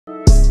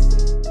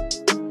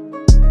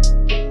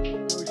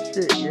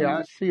Yeah,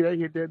 I see they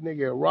hit that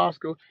nigga at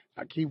Roscoe.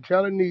 I keep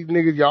telling these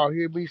niggas, y'all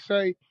hear me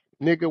say,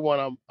 nigga, when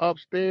I'm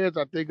upstairs,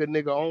 I think a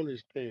nigga on the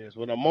stairs.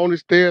 When I'm on the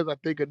stairs, I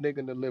think a nigga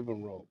in the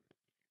living room.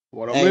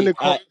 When I'm in Hey, the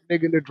car,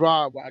 nigga in the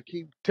driveway, I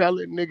keep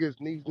telling niggas,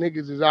 these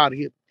niggas is out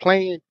here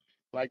playing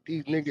like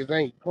these niggas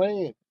ain't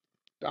playing.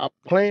 Stop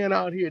playing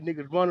out here,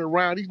 niggas running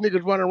around. These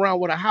niggas running around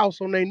with a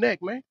house on their neck,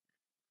 man.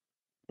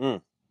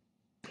 mm,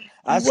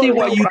 I You see running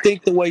why around you with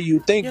think the way you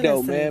think You're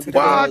though, listening man. to the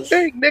why I Because bitch.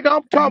 think, nigga,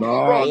 I'm talking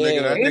about, Nah, bro.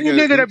 nigga, that yeah, Any nigga,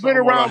 nigga he that been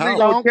talking about a around me house.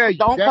 gonna Don't tell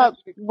you don't that cut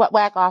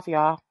Wack off,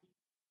 y'all.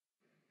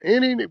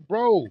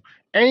 bro,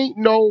 ain't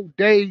no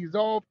days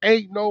off,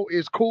 ain't no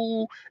it's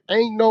cool,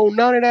 ain't no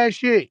none of that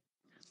shit.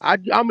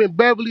 I'm in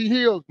Beverly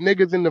Hills,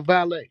 niggas in the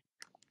valet.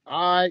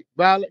 All right,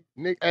 valet,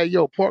 nigga, hey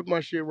yo, park my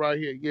shit right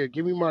here. Yeah,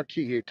 give me my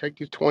key here. Take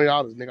this $20,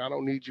 nigga. I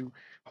don't need you.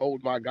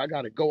 Hold my, I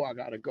gotta go. I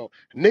gotta go.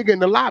 Nigga in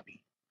the lobby.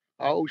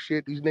 Oh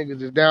shit, these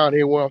niggas is down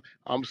here. Well,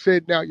 I'm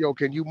sitting down. Yo,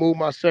 can you move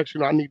my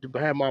section? I need to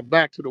have my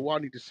back to the wall.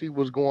 I need to see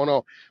what's going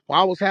on.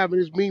 While I was having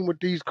this meeting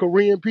with these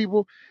Korean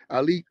people,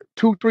 at least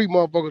two, three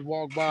motherfuckers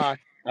walked by,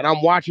 and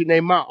I'm watching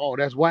their mouth. Oh,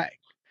 that's whack.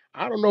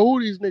 I don't know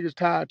who these niggas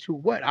tied to.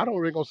 What? I don't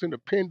really gonna send a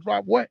pin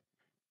drop. What?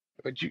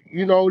 But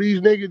you know,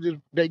 these niggas just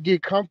they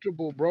get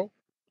comfortable, bro.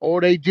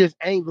 Or they just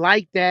ain't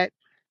like that,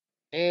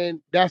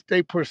 and that's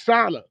their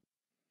persona.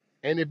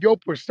 And if your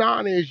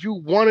persona is you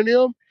one of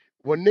them,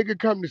 when nigga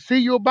come to see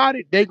you about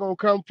it, they gonna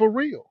come for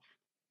real.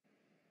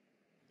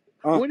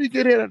 uh, Where did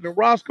you get it at the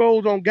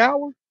Roscoe's on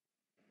Gower?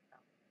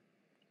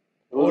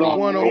 It was Or the on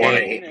one the one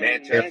on in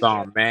It's Manchester.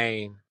 on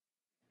Main.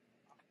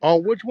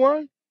 which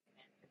one?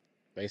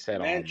 They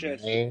said on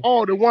Manchester. Main.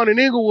 Oh, the one in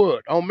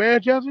Inglewood. On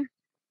Manchester?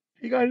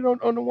 He got it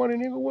on the one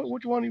in Inglewood.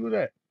 Which one he was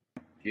at?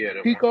 Yeah,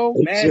 the one. Pico?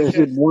 They said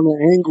it Manchester. one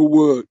in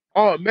Englewood.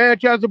 Oh,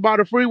 Manchester by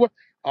the freeway.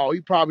 Oh,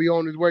 he probably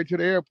on his way to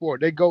the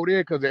airport. They go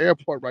there because the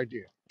airport right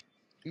there.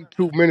 He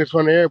 2 minutes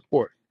from the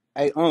airport.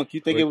 hey, Unc,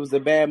 you think it Which was a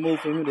bad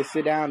move for him to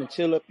sit down and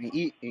chill up and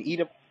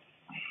eat up?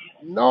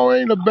 No,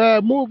 it ain't a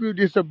bad move. It's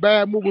just a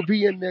bad move if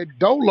he in that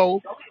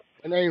dolo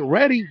and ain't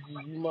ready.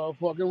 You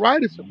motherfucking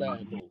right, it's a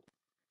bad move.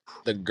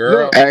 the Look,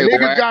 girl Hey, that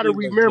niggas Wack, gotta he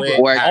was remember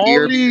with Wack, had you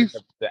hear all me? these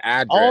the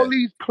all address.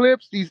 these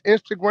clips, these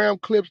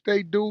Instagram clips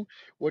they do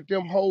with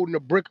them holding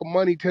a brick of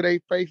money to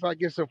their face like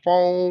it's a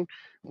phone,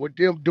 with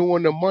them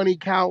doing the money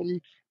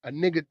counting, a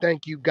nigga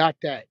think you got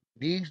that.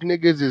 These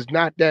niggas is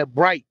not that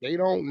bright. They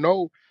don't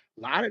know.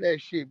 A lot of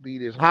that shit be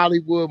this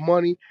Hollywood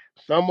money.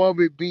 Some of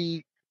it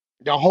be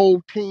the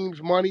whole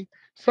team's money.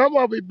 Some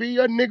of it be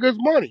a nigga's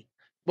money.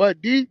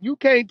 But these, you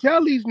can't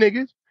tell these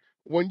niggas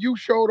when you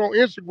showed on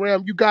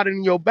Instagram you got it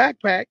in your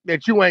backpack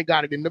that you ain't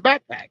got it in the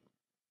backpack.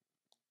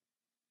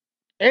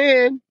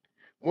 And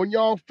when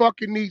y'all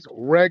fucking these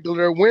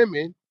regular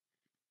women,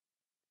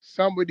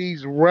 some of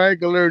these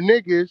regular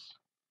niggas,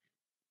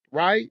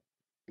 right?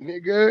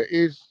 Nigga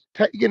is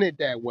taking it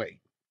that way.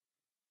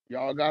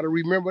 Y'all gotta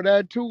remember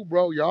that too,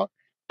 bro. Y'all,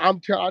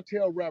 I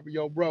tell rapper,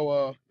 yo,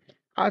 bro,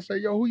 I say,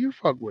 yo, who you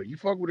fuck with? You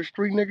fuck with a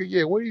street nigga?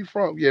 Yeah, where you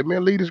from? Yeah,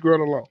 man, leave this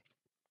girl alone.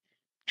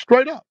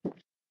 Straight up.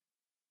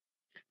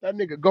 That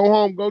nigga go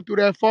home, go through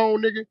that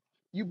phone, nigga.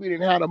 You been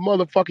and had a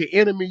motherfucking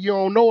enemy you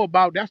don't know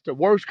about. That's the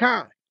worst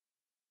kind.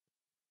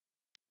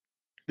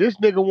 This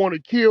nigga want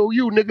to kill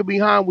you, nigga,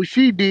 behind what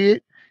she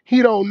did.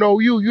 He don't know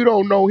you, you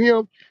don't know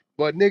him.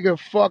 But nigga,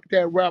 fuck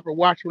that rapper.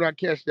 Watch when I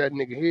catch that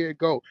nigga. Here it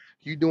go.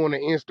 You doing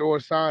an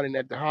in-store signing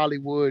at the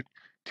Hollywood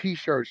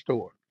t-shirt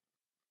store.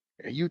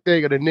 And you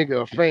think of the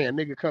nigga a fan.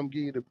 Nigga come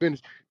give you the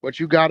business. But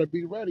you gotta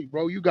be ready,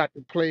 bro. You got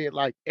to play it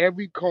like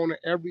every corner,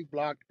 every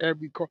block,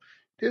 every corner.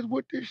 This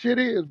what this shit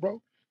is,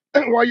 bro.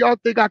 Why y'all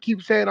think I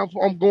keep saying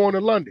I'm going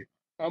to London?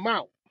 I'm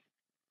out.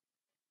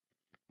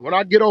 When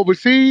I get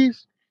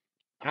overseas,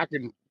 I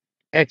can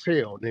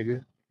exhale,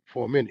 nigga,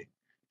 for a minute.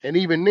 And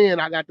even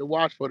then, I got to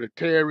watch for the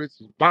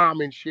terrorists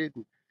bombing shit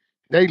and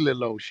they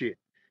little old shit.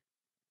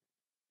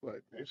 But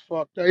it's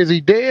fucked up. Is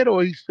he dead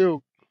or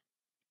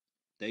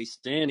They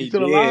saying he he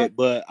still alive? dead,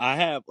 but I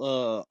have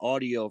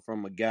audio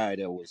from a guy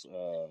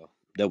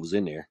that was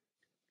in there.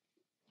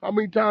 How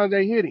many times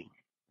they hit him?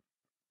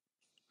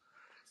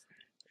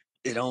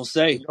 It don't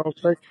You say. know what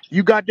I'm saying?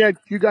 You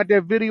got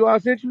that video I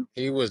sent you?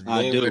 He was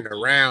I moving do.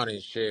 around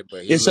and shit,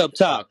 but he It's up looked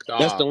top. fucked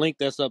That's the off. link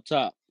that's up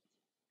top.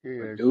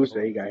 But Yeah, dude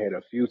said so he got hit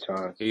a few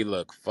times. He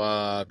looked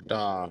fucked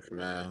off,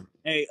 man.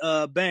 Hey,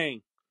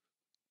 Bang.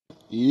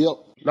 Yep.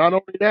 not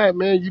only that,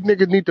 man, you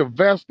niggas need to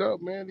vest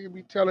up, man. You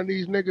be telling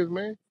these niggas,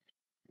 man,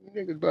 you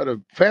niggas better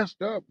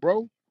vest up,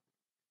 bro.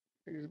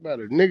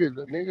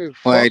 Niggas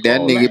Like fuck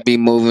that all nigga that. be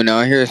moving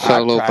out here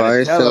I solo try to by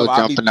tell him. himself,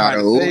 I be jumping out trying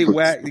of to say, Uber.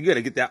 Wack, you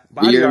gotta get that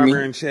You body hear me?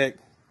 armor in check.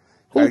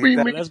 Who Gotta get be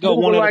that. me Let's go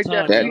one moving at a like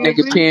that? time, That y'all.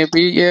 nigga PNB?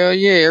 PNB,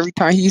 yeah. Every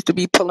time he used to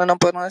be pulling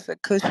up on us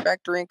at Kush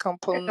Factory and come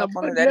pulling up Damn,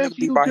 on what it, that nigga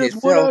be nephew by just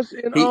with himself. us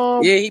in He,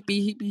 yeah, he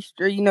be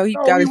straight. You know, he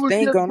no, got he his was thing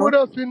just on him. with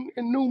us in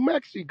New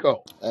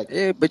Mexico.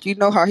 Yeah, but you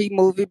know how he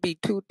move. It be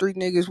two, three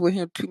niggas with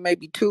him,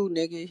 maybe two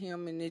nigga,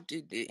 him and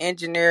the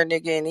engineer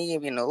nigga, and he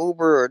ain't even an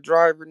Uber or a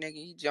driver nigga.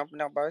 He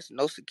jumping out by us,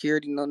 no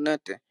security, no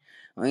nothing.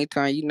 Only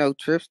time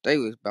Trips, they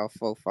was about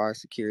 4-5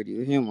 security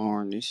with him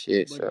on and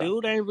shit. But So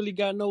dude ain't really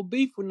got no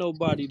beef with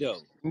nobody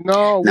though.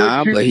 No, with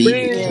nah, but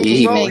Q Yeah, Biz,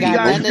 beef bro. ain't He got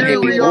got nothing Niggas to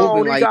can't do be jewelry with it.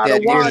 moving on. He like got a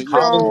that if you watch ain't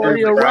calling on. for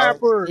He it, a dog.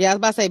 rapper. Yeah, I was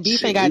about to say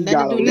beef ain't Shit, got he nothing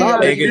to got a do with He it. lot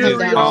got of a Niggas shit. ain't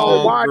jewelry down with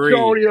on, that. watch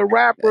on. Hungry. He a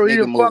That rapper. He nigga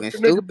done fucked moving the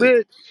nigga stupid.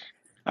 bitch.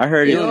 I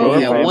heard He his don't be Yeah.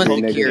 having girlfriend one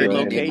Posted posted their security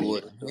their nigga location.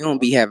 with location. him. He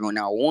don't be having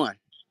not one.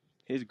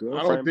 His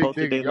I don't girlfriend think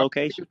posted nigga their y'all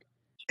location.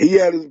 He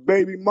had his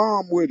baby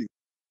mom with him.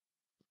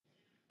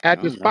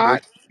 at I the don't know who.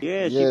 spot.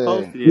 Yeah, she Yeah.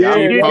 posted it. I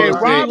She Yeah, was yeah. wondering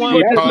who posted Robbie she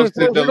was won. just That's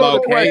posted supposed the to his go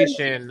to that.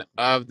 location. location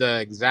of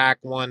the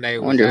exact one they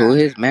I was wonder who at.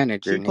 his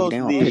manager She nigga. They posted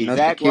don't the put no exact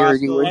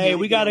security Roscoe's with Hey, him.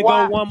 we chicken. gotta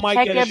go What? one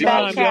mic Check at a your She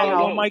back didn't time, want to y'all. go.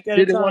 One channel. mic at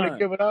She a didn't want to time.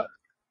 give it up.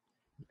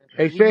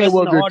 They We said it messing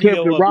was the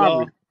attempted audio up, robbery.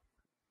 y'all.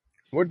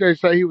 What they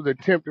say he was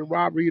attempted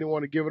robbery. He didn't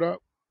want to give it up.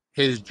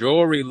 His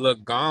jewelry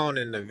looked gone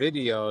in the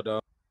video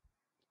though.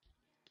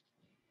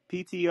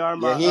 PTR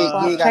my Yeah, he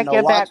Well, ain't got check no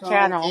your watch back on,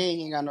 channel. and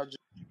he ain't got no.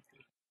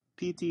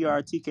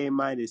 PTR TK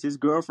minus. His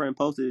girlfriend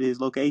posted his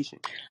location.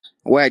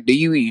 Wack, do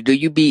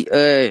you be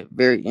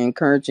very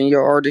encouraging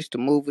your artists to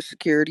move with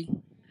security?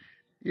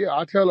 Yeah,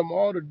 I tell him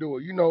all to do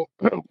it.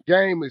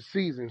 Game is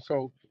seasoned,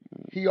 so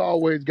he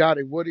always got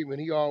it with him,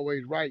 and he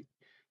always right.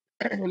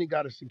 And he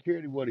got a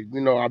security with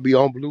him. I be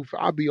on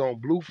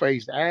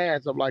Blueface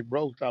ass. I'm like,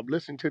 bro, stop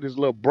listening to this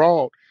little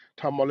broad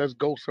talking about let's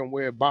go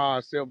somewhere by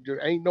ourselves.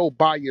 Just ain't no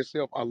by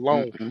yourself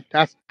alone. Mm-mm.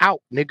 That's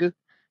out, nigga.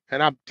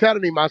 And I'm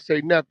telling him, I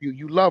say, nephew,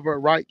 you love her,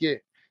 right? Yeah.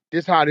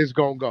 This how this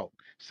gonna go.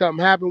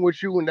 Something happened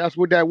with you, and that's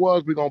what that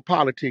was. We gonna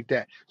politic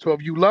that. So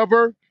if you love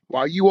her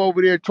while you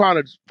over there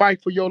trying to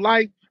fight for your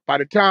life, by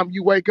the time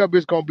you wake up,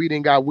 it's gonna be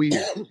then got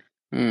weird.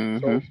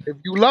 Mm-hmm. So if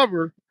you love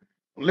her,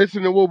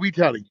 listen to what we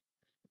telling you.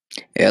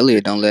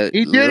 Elliot don't let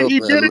He did it. He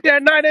did it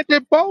that night at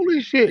that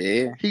bowling shit.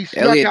 yeah. He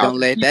snuck Elliot out don't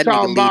and let keep that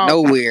nigga talking lead about.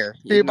 nowhere.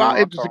 See, You know what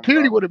I'm if the talking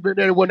security about. would have been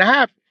there, it wouldn't have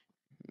happened.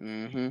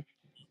 Mm-hmm.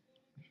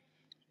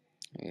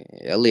 Yeah,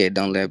 Elliot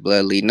don't let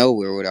blood lead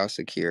nowhere without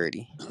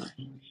security.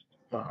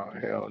 Oh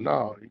hell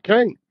no, you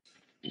can't.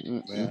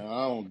 Mm-mm. Man,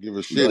 I don't give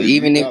a But shit if you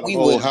even if got a we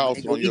whole with him,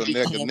 house nigga, on we your be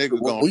neck. A king.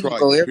 nigga gonna We can try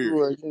go you. Period.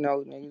 everywhere.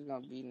 Niggas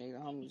gonna be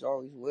homies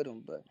always with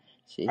him. But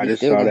shit, I he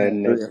just still saw gonna that have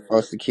nigga. 3 or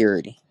 4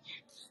 security.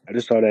 I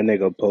just saw that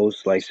nigga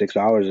post like 6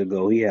 hours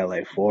ago. He had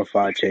like 4 or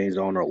 5 chains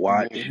on her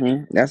watch.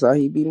 That's how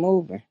he be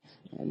moving.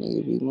 That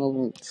nigga be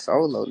moving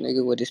solo,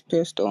 nigga, with his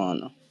pistol on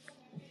him.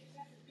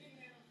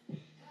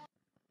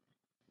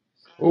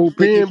 Oh,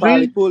 Think he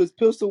probably PNB. pulled his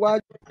pistol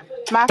out?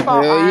 My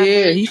fault, Hell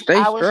yeah, R&B. he stay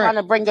I was trying strapped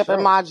to for bring up sure.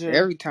 Imagine.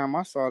 Every time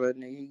I saw that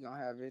nigga, he gonna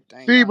have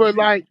everything See, on but him.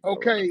 like,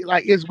 okay,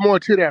 like it's more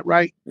to that,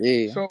 right?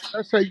 Yeah. So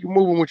let's say you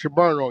moving with your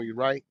burner on you,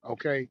 right?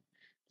 Okay,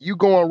 you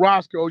going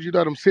Roscoe's, you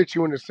let them sit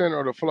you in the center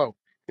of the flow.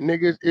 And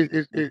nigga,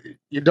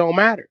 it don't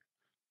matter.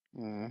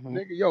 Mm-hmm.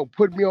 Nigga, yo,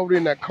 put me over there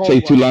in that corner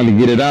Take too right long to there.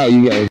 get it out.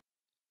 You got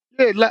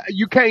Yeah,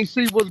 you can't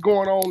see what's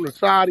going on the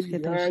side of Let's you,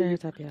 get those behind you.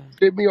 shares up, y'all.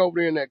 Sit me over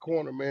there in that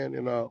corner, man,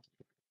 and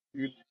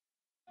you,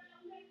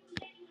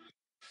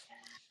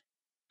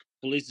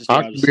 Police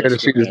I described the can be able to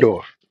see suspect the as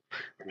door.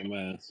 a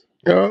man.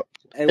 Yeah.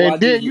 Hey, And YG,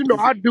 then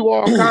I do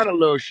all kind of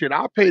little shit.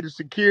 I pay the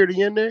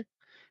security in there.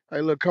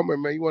 Hey, look, come here,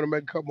 man. You want to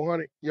make a couple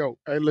hundred? Yo,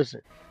 hey,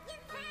 listen.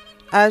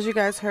 As you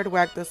guys heard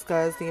Wack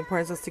discuss the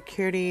importance of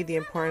security, the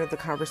importance of the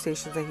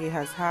conversations that he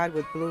has had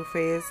with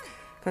Blueface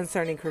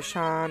concerning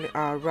Krishan,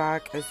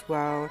 Rock as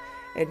well,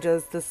 and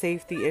just the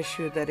safety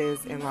issue that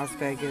is in Las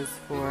Vegas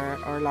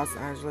or Los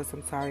Angeles,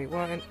 I'm sorry,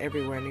 well, and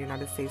everywhere in the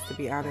United States, to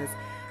be honest,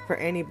 for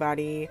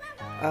anybody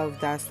of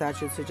that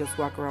stature to just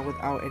walk around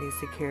without any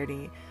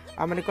security.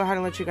 I'm going to go ahead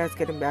and let you guys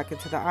get him back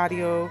into the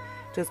audio.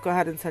 Just go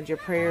ahead and send your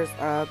prayers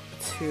up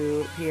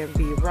to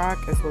PNB Rock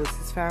as well as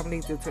his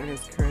family due to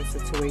his current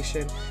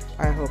situation.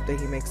 I hope that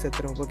he makes it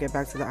through. We'll get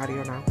back to the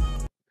audio now.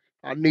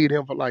 I need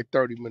him for like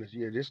 30 minutes.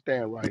 Yeah, just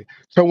stand right here.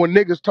 So when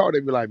niggas talk, they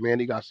be like, man,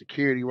 he got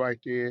security right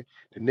there.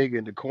 The nigga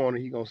in the corner,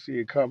 he gonna see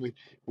it coming.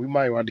 We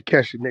might want to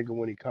catch the nigga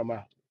when he come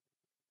out.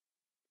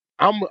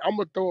 I'm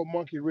gonna throw a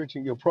monkey wrench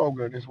in your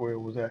program. This where it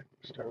was at.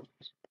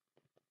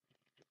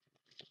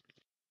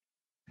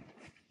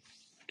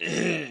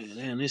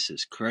 Man, this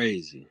is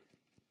crazy.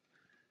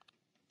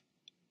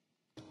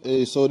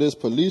 hey, so this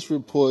police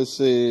report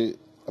said,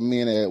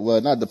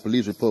 well, not the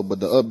police report, but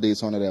the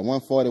updates on it at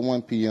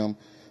 1:41 p.m.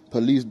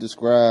 Police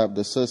described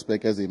the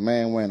suspect as a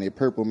man wearing a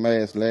purple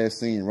mask last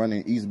seen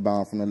running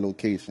eastbound from the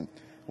location.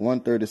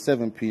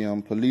 1:37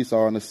 p.m. Police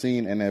are on the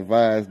scene and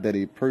advised that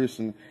a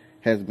person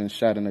has been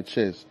shot in the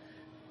chest.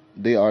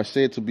 They are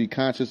said to be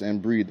conscious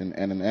and breathing,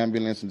 and an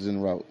ambulance is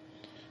en route.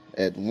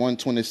 At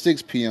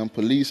 1:26 p.m.,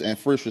 police and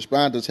first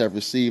responders have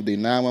received a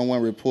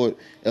 911 report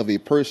of a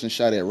person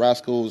shot at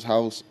Roscoe's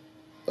house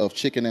of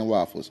chicken and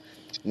waffles.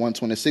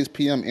 1:26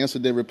 p.m.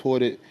 incident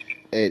reported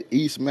at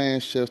East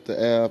Manchester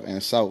Ave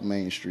and South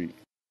Main Street.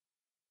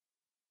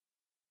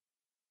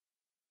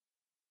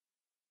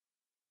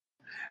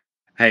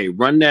 Hey,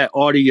 run that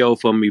audio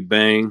for me,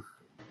 Bang,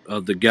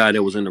 of the guy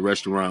that was in the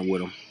restaurant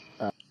with him.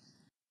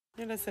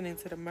 You're listening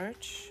to the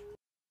merch.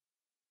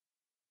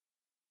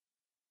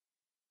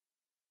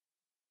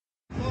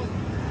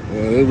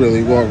 They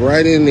really walked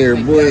right in there,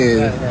 boy,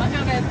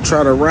 and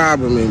try to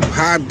rob him and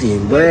popped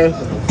him, bruh.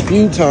 A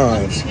few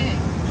times.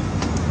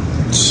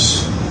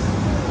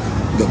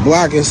 The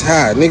block is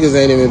hot. Niggas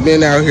ain't even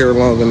been out here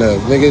long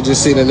enough. Nigga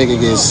just seen a nigga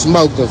get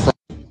smoked in front.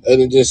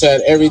 And it just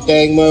had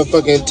everything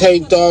motherfucking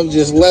taped off.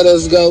 Just let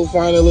us go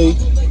finally.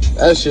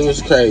 That shit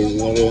was crazy,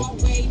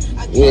 nigga.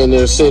 We in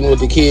there sitting with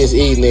the kids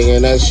eating, nigga,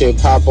 and that shit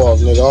pop off,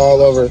 nigga,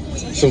 all over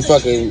some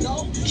fucking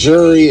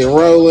jewelry and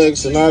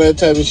Rolex and all that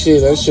type of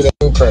shit. That shit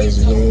ain't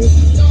crazy,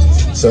 nigga.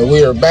 So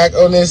we are back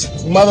on this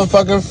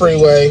motherfucking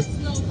freeway.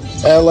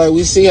 LA,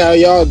 we see how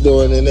y'all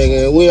doing it,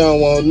 nigga. We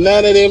don't want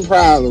none of them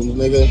problems,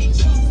 nigga.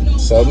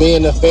 So me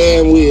and the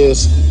fam, we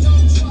is.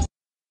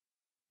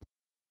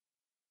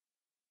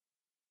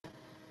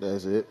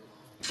 That's it.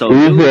 So Where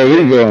dude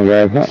we said, going,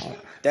 guys?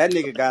 That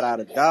nigga got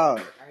out of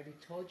Dodge.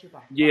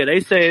 yeah,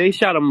 they say they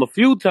shot him a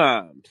few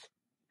times.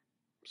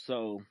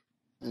 So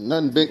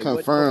Nothing been it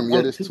wasn't but confirmed one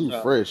yet. or It's two too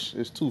times. fresh.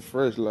 It's too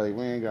fresh. Like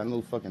we ain't got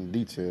no fucking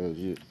details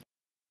yet.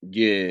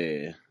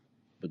 Yeah,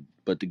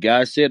 but the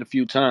guy said a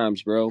few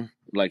times, bro.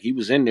 Like he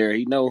was in there.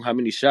 He know how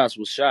many shots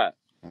was shot.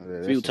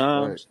 Yeah, A few that's a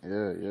fact. times.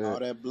 Yeah, yeah. All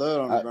that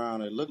blood on the I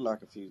ground, it looked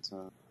like a few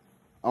times.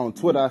 On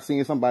Twitter, I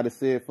seen somebody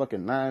said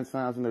fucking 9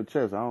 times in their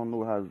chest. I don't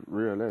know how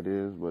real that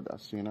is, but I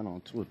seen that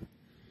on Twitter.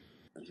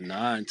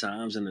 9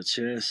 times in the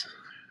chest.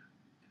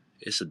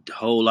 It's a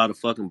whole lot of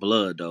fucking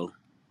blood, though.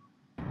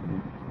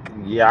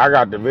 Yeah, I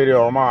got the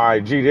video on my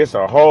IG. There's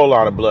a whole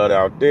lot of blood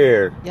out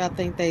there. Y'all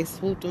think they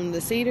swooped him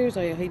to Cedars,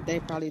 or they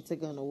probably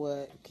took him to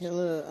what?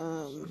 Killer,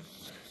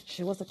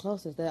 shit, what's the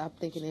closest? That I'm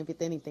thinking if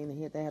anything to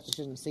hit, they have to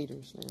shoot him to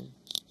Cedars, man.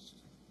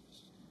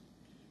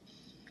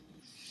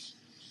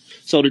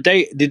 So did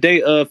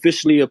they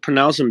officially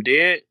pronounce him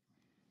dead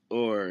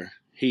or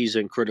he's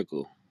in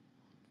critical?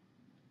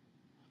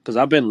 Because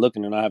I've been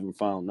looking and I haven't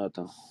found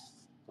nothing.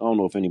 I don't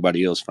know if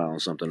anybody else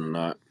found something or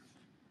not.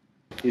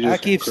 He I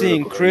just in keep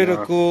seeing critical right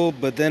now. critical,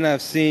 but then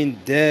I've seen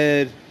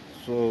dead,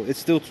 so it's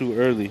still too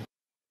early.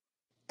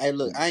 Hey,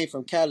 look, I ain't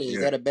from Cali. Is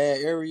Yeah. that a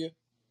bad area?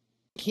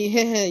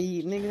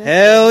 Yeah, nigga, that's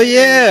the Hell hood.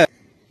 yeah!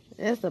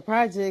 That's the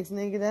projects,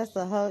 nigga. That's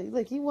the hoe.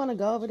 Look, you want to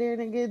go over there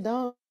and get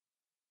done?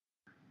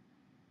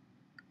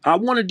 I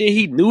wonder did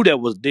he know that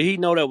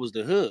was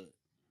the hood?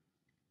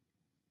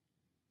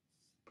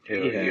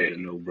 Hell He yeah, had to.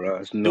 no, bro.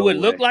 There's no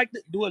way.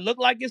 Do it look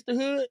like it's the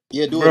hood?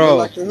 Yeah, do it look Bro,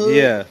 like the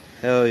hood? yeah,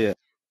 hell yeah.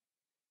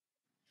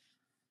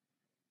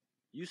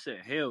 You said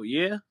hell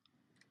yeah?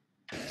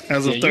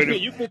 As Yeah, of you 30,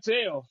 could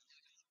tell.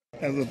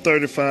 as of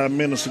 35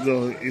 minutes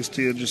ago, it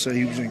still just said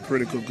he was in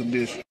critical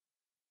condition.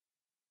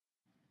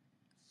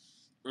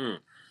 Mm.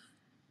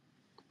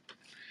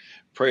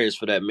 Prayers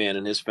for that man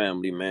and his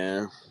family,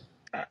 man.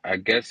 I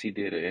guess he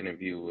did an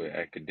interview with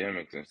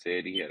academics and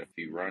said he had a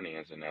few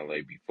run-ins in LA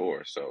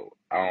before, so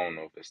I don't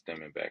know if it's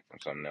stemming back from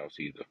something else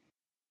either.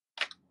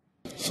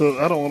 So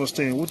I don't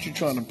understand what you're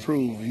trying to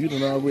prove. You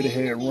done already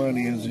had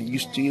run-ins and you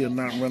still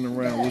not running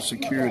around with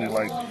security.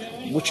 Like,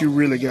 what you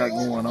really got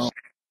going on?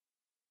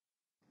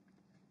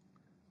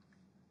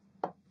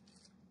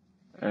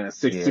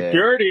 Yeah,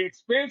 Security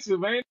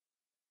expensive, ain't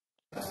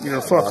You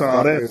know, fuck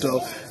all that motherfuckers. though,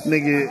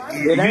 nigga.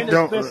 it? It You ain't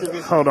don't expensive.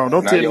 It's hold on.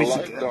 Now your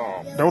light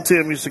gone. Don't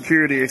tell me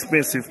security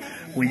expensive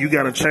when you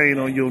got a chain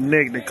on your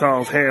neck that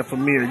costs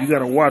 $500,000. You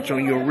got a watch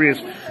on your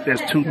wrist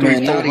that's two, three,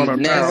 Man, four now these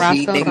hundred The thousand.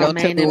 nasty Roscoe's nigga. are Don't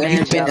tell main me in why he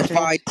spending Manchester.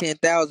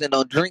 5-10,000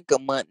 on drink a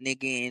month,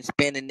 nigga, and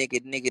spending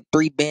nigga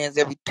 3 bands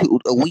every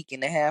a week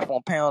and a half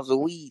on pounds of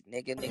weed,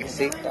 nigga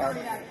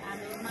 6,000.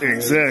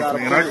 Yeah, you got a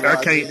Exactly, and point,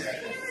 YG.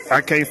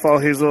 I can't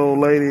fault his old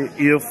lady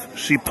if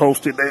she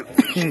posted that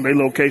they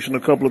location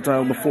a couple of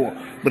times before.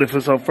 But if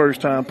it's her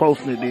first time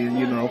posting it, then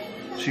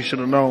she should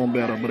have known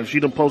better. But if she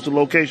done posted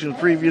locations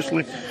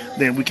previously,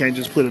 then we can't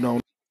just put it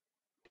on.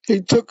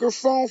 He took her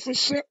phone for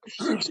 6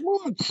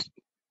 months.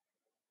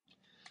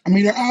 I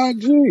mean, the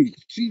IG.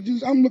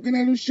 I'm looking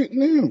at her shit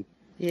now.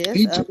 Yeah,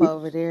 it's He took up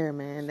over there,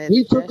 man. That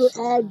he took that her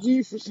shit.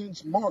 IG for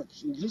since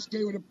March and just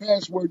gave her the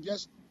password.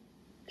 Just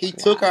He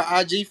took her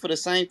Wow. IG for the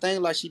same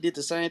thing like she did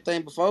the same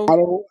thing before.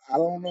 I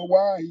don't know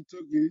why he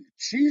took it.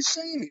 She's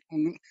seen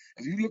it.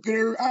 If you look at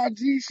her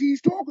IG,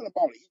 she's talking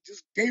about it. He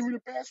just gave her the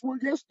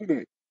password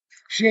yesterday.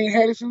 She ain't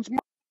had it since March.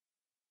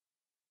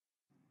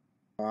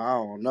 I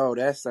don't know.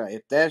 That's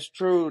if that's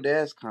true,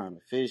 that's kind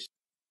of fishy.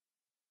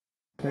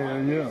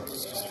 Hell yeah.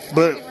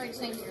 But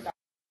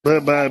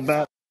but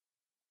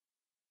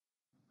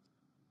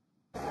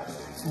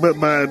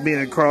by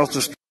being across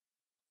the street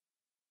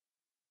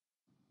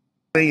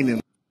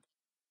and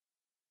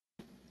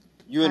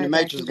You in the Fight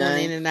back. Matrix, You going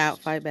in gang? and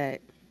out. Fight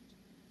back.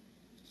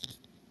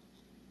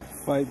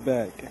 Fight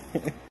back.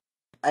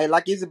 Hey,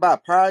 like, is it by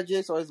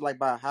projects or is it like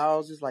by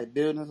houses, like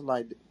buildings?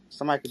 Like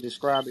somebody could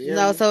describe the No,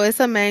 area. so it's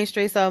a main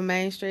street. So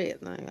main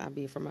street. Like, I'll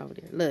be from over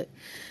there. Look.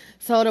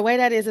 So the way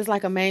that is, it's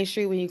like a main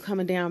street when you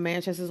coming down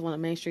Manchester is one of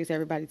the main streets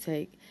everybody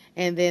take.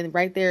 And then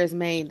right there is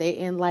Main. They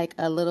in like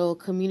a little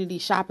community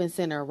shopping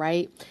center,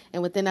 right?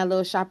 And within that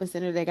little shopping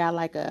center, they got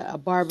like a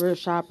barber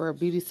shop or a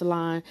beauty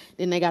salon.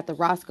 Then they got the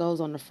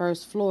Roscoe's on the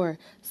first floor.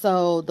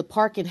 So the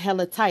parking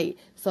hella tight.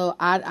 So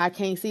I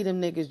can't see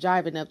them niggas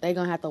driving up. They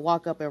gonna have to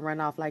walk up and run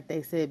off like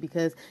they said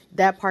because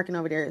that parking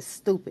over there is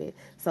stupid.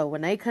 So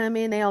when they come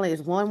in, they only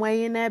is one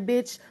way in that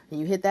bitch, and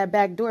you hit that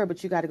back door,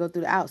 but you got to go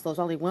through the out. So it's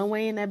only one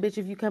way in that bitch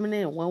if you coming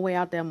in, and one way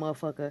out that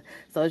motherfucker.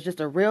 So it's just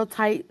a real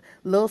tight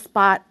little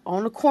spot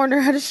on the corner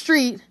of the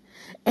street.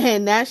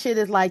 And that shit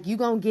is like you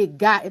gonna get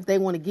got if they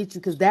want to get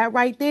you, cause that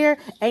right there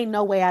ain't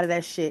no way out of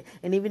that shit.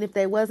 And even if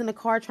they was in the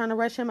car trying to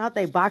rush him out,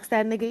 they boxed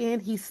that nigga in.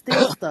 He's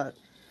still stuck.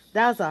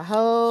 That was a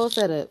whole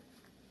setup.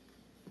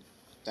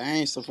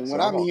 Dang, so from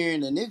what I'm So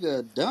hearing, the nigga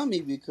a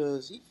dummy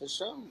because he for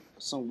sure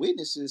some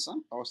witnesses,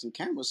 or some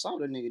cameras saw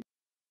the nigga.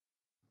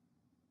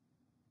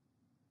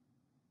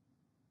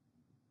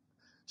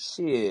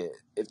 shit.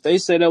 If they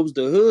say that was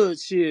the hood,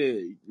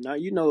 shit. Now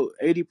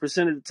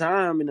 80% of the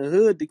time in the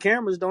hood, the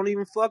cameras don't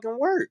even fucking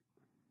work.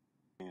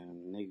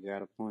 And nigga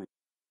got a point.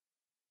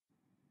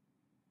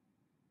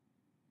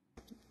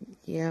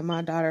 Yeah,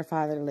 my daughter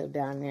father lived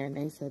down there, and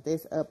they said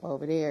this up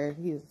over there.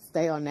 You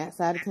stay on that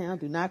side of town.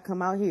 Do not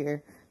come out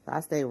here. So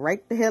I stay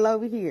right the hell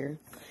over here.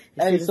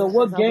 The Hey, shit so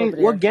is up over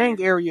what there. gang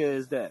area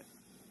is that?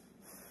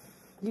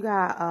 You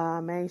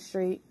got Main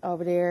Street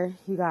over there.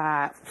 You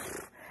got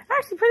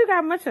actually pretty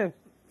got much of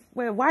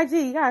well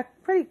YG. You got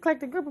a pretty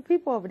eclectic group of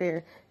people over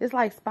there. It's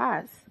like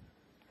spots.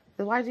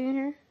 Is YG in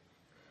here?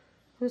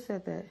 Who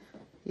said that?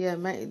 Yeah,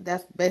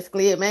 that's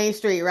basically it. Main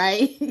Street,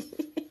 right?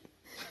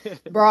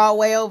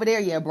 Broadway over there.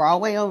 Yeah,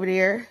 Broadway over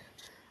there.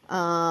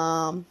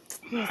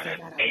 Who else they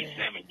got over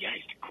there?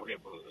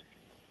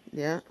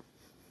 Yeah.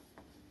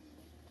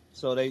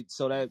 So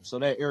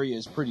that area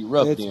is pretty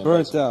rough It's then,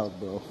 burnt basically. out,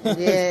 bro.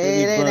 It's Yeah,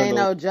 really it burned ain't over.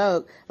 no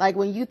joke. Like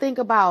when you think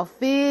about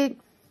Fig,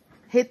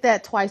 hit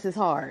that twice as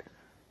hard.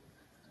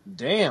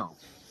 Damn.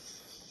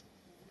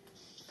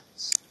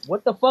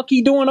 What the fuck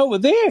he doing over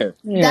there?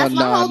 Hell That's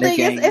my nah, whole thing.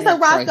 nigga ain't It's a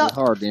nothing twice Roscoe. as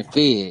hard than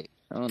Fed.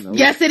 I don't know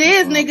what Yes, the it fuck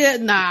is, wrong.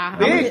 nigga. Nah, I'm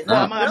No, gonna Big it's hit.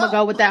 I'm, not. fucked I'm gonna up.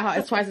 go with that.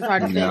 It's twice as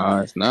hard as Fig. No,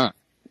 it's not.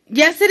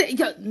 Yes, it is.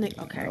 Yo,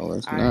 okay, No,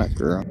 it's all right. not,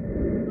 girl.